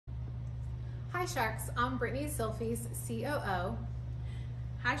Hi Sharks, I'm Brittany Silfies, COO.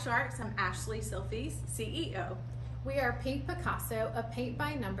 Hi Sharks, I'm Ashley Silfies, CEO. We are Pink Picasso, a paint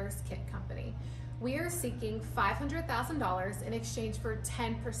by numbers kit company. We are seeking $500,000 in exchange for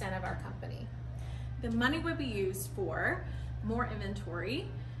 10% of our company. The money would be used for more inventory,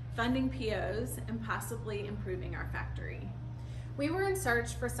 funding POs, and possibly improving our factory. We were in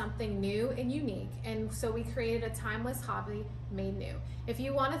search for something new and unique, and so we created a timeless hobby made new. If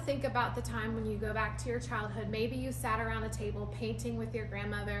you want to think about the time when you go back to your childhood, maybe you sat around a table painting with your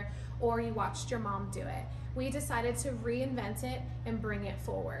grandmother or you watched your mom do it. We decided to reinvent it and bring it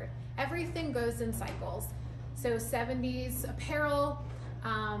forward. Everything goes in cycles. So 70s apparel,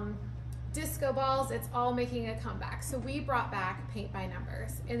 disco balls, it's all making a comeback. So we brought back paint by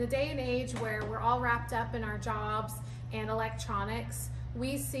numbers. In the day and age where we're all wrapped up in our jobs and electronics,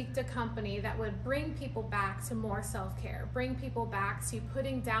 we seeked a company that would bring people back to more self-care, bring people back to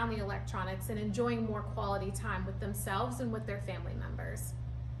putting down the electronics and enjoying more quality time with themselves and with their family members.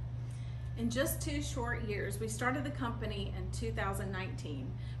 In just 2 short years, we started the company in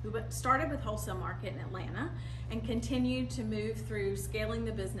 2019. We started with wholesale market in Atlanta and continued to move through scaling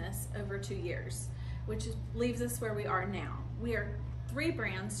the business over 2 years, which leaves us where we are now. We are 3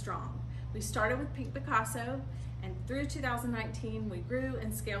 brands strong. We started with Pink Picasso, and through 2019, we grew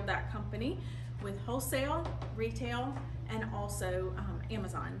and scaled that company with wholesale, retail, and also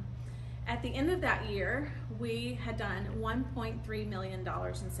Amazon. At the end of that year, we had done $1.3 million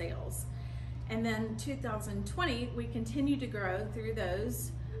in sales. And then 2020, we continued to grow through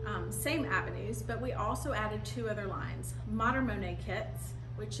those same avenues, but we also added 2 other lines, Modern Monet Kits,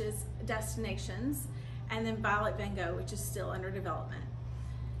 which is destinations, and then Violet Van Gogh, which is still under development.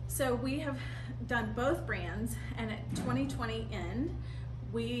 So we have done both brands, and at 2020 end,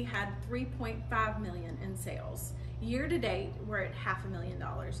 we had $3.5 million in sales. Year to date, we're at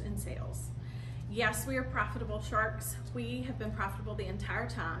 $500,000 in sales. Yes, we are profitable Sharks. We have been profitable the entire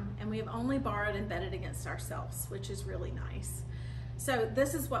time, and we have only borrowed and betted against ourselves, which is really nice. So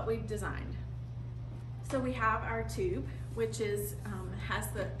this is what we've designed. So we have our tube, which is has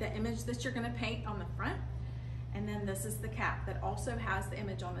the image that you're gonna paint on the front, and then this is the cap that also has the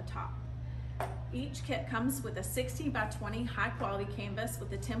image on the top. Each kit comes with a 60 by 20 high quality canvas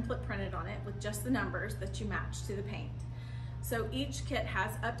with a template printed on it with just the numbers that you match to the paint. So each kit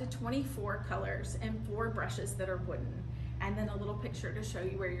has up to 24 colors and 4 brushes that are wooden, and then a little picture to show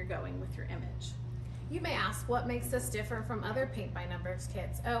you where you're going with your image. You may ask, what makes us different from other paint by numbers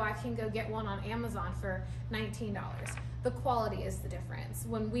kits? Oh, I can go get one on Amazon for $19. The quality is the difference.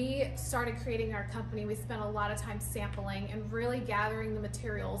 When we started creating our company, we spent a lot of time sampling and really gathering the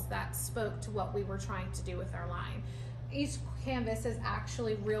materials that spoke to what we were trying to do with our line. Each canvas is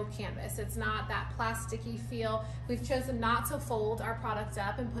actually real canvas. It's not that plasticky feel. We've chosen not to fold our product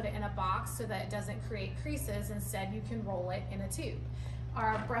up and put it in a box so that it doesn't create creases. Instead, you can roll it in a tube.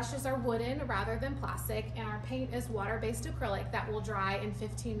 Our brushes are wooden rather than plastic, and our paint is water-based acrylic that will dry in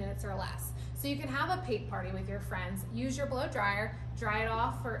 15 minutes or less. So you can have a paint party with your friends, use your blow dryer, dry it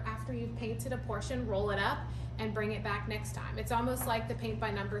off for after you've painted a portion, roll it up, and bring it back next time. It's almost like the Paint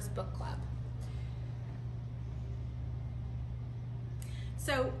by Numbers book club.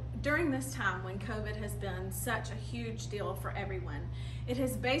 So during this time when COVID has been such a huge deal for everyone, it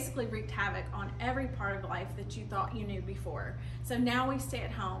has basically wreaked havoc on every part of life that you thought you knew before. So now we stay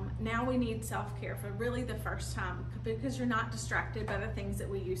at home, now we need self-care for really the first time because you're not distracted by the things that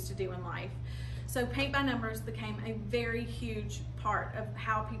we used to do in life. So Paint by Numbers became a very huge part of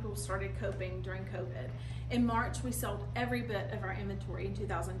how people started coping during COVID. In March, we sold every bit of our inventory in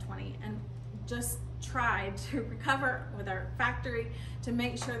 2020 and just tried to recover with our factory to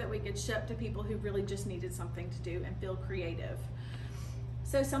make sure that we could ship to people who really just needed something to do and feel creative.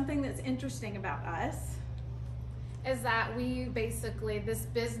 So something that's interesting about us is that we basically, this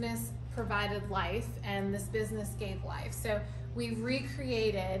business provided life and this business gave life. So we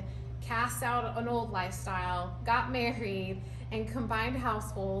recreated, cast out an old lifestyle, got married, and combined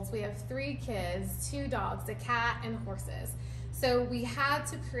households. We have 3 kids, 2 dogs, a cat, and horses. So we had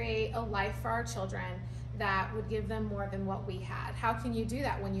to create a life for our children that would give them more than what we had. How can you do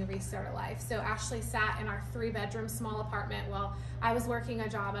that when you restart a life? So Ashley sat in our 3-bedroom small apartment while I was working a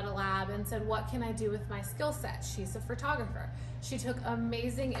job at a lab and said, what can I do with my skill set? She's a photographer. She took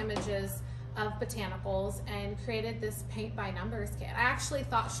amazing images of botanicals and created this paint by numbers kit. I actually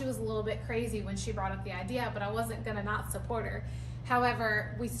thought she was a little bit crazy when she brought up the idea, but I wasn't gonna not support her.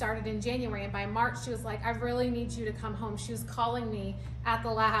 However, we started in January, and by March she was like, I really need you to come home. She was calling me at the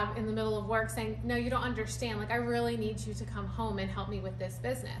lab in the middle of work saying, no, you don't understand. Like, I really need you to come home and help me with this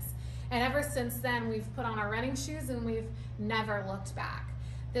business. And ever since then, we've put on our running shoes and we've never looked back.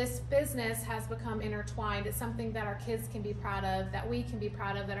 this business has become intertwined. It's something that our kids can be proud of, that we can be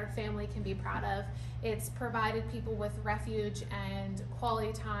proud of, that our family can be proud of. It's provided people with refuge and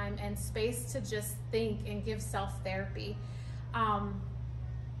quality time and space to just think and give self-therapy.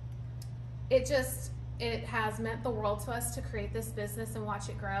 It has meant the world to us to create this business and watch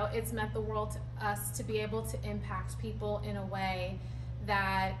it grow. It's meant the world to us to be able to impact people in a way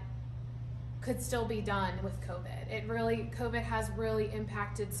that could still be done with COVID. COVID has really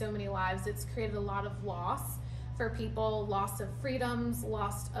impacted so many lives. It's created a lot of loss for people, loss of freedoms,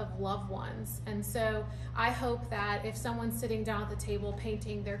 loss of loved ones. And so I hope that if someone's sitting down at the table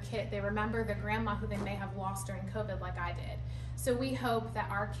painting their kit, they remember their grandma who they may have lost during COVID like I did. So we hope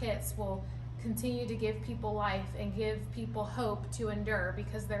that our kits will continue to give people life and give people hope to endure,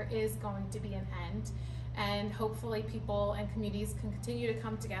 because there is going to be an end. And hopefully people and communities can continue to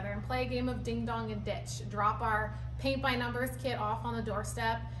come together and play a game of ding dong and ditch. Drop our paint by numbers kit off on the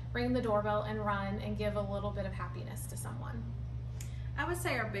doorstep, ring the doorbell and run and give a little bit of happiness to someone. I would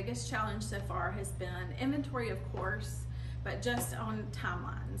say our biggest challenge so far has been inventory, of course, but just on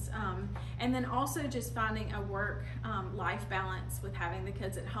timelines. And then also just finding a work-life balance with having the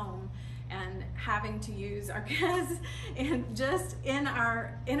kids at home and having to use our kids in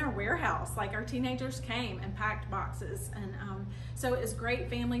our warehouse. Like, our teenagers came and packed boxes, and so it was great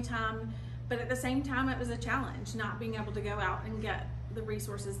family time, but at the same time it was a challenge not being able to go out and get the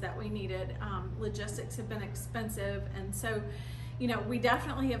resources that we needed. Logistics have been expensive, and so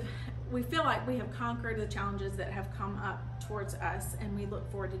we feel like we have conquered the challenges that have come up towards us, and we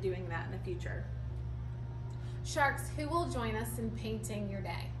look forward to doing that in the future. Sharks, who will join us in painting your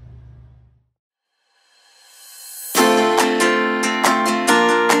day?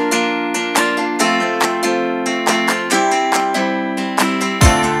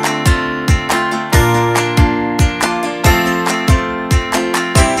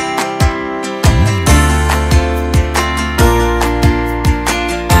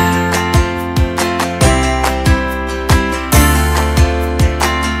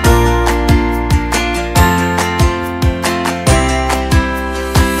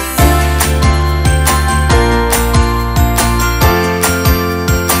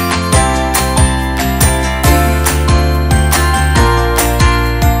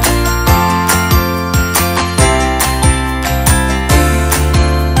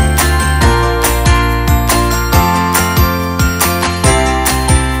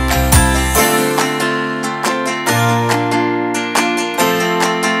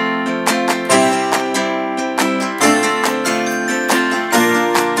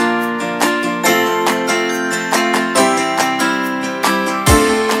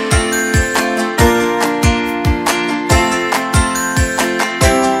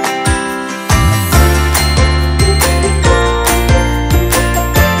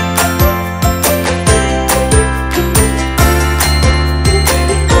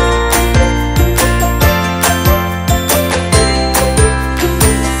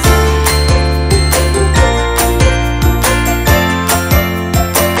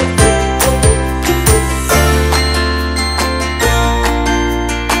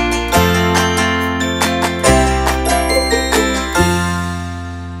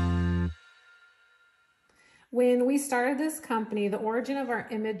 When we started this company, the origin of our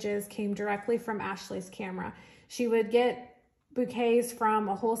images came directly from Ashley's camera. She would get bouquets from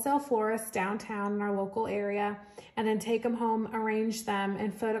a wholesale florist downtown in our local area and then take them home, arrange them,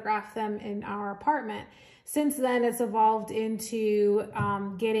 and photograph them in our apartment. Since then, it's evolved into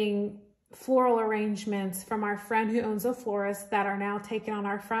getting floral arrangements from our friend who owns a florist that are now taken on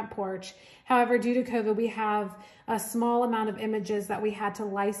our front porch. However, due to COVID, we have a small amount of images that we had to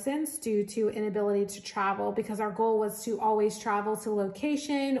license due to inability to travel, because our goal was to always travel to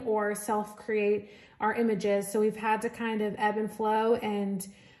location or self-create our images. So we've had to kind of ebb and flow and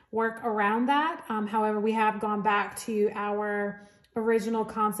work around that. However, we have gone back to our original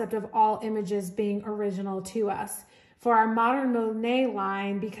concept of all images being original to us. For our Modern Monet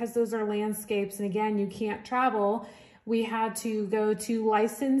line, because those are landscapes, and again, you can't travel, we had to go to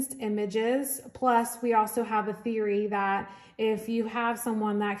licensed images. Plus, we also have a theory that if you have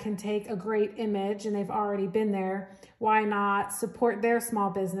someone that can take a great image and they've already been there, why not support their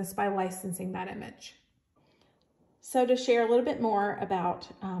small business by licensing that image? So to share a little bit more about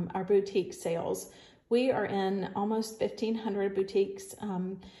our boutique sales, we are in almost 1,500 boutiques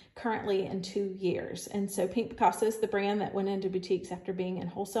currently in 2 years. And so Pink Picasso is the brand that went into boutiques after being in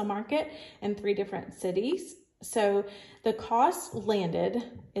wholesale market in 3 different cities. So the cost landed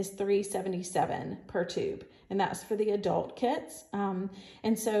is $377 per tube. and that's for the adult kits.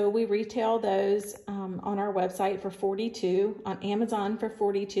 And so we retail those on our website for $42, on Amazon for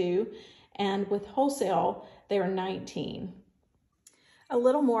 $42, and with wholesale, they are $19. A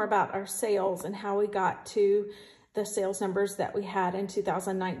little more about our sales and how we got to the sales numbers that we had in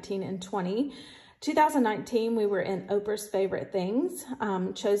 2019 and 20. 2019, we were in Oprah's Favorite Things,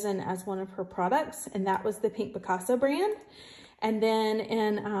 chosen as one of her products, and that was the Pink Picasso brand. And then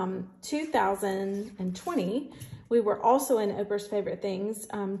in 2020, we were also in Oprah's Favorite Things,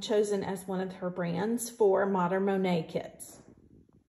 chosen as one of her brands for Modern Monet kits.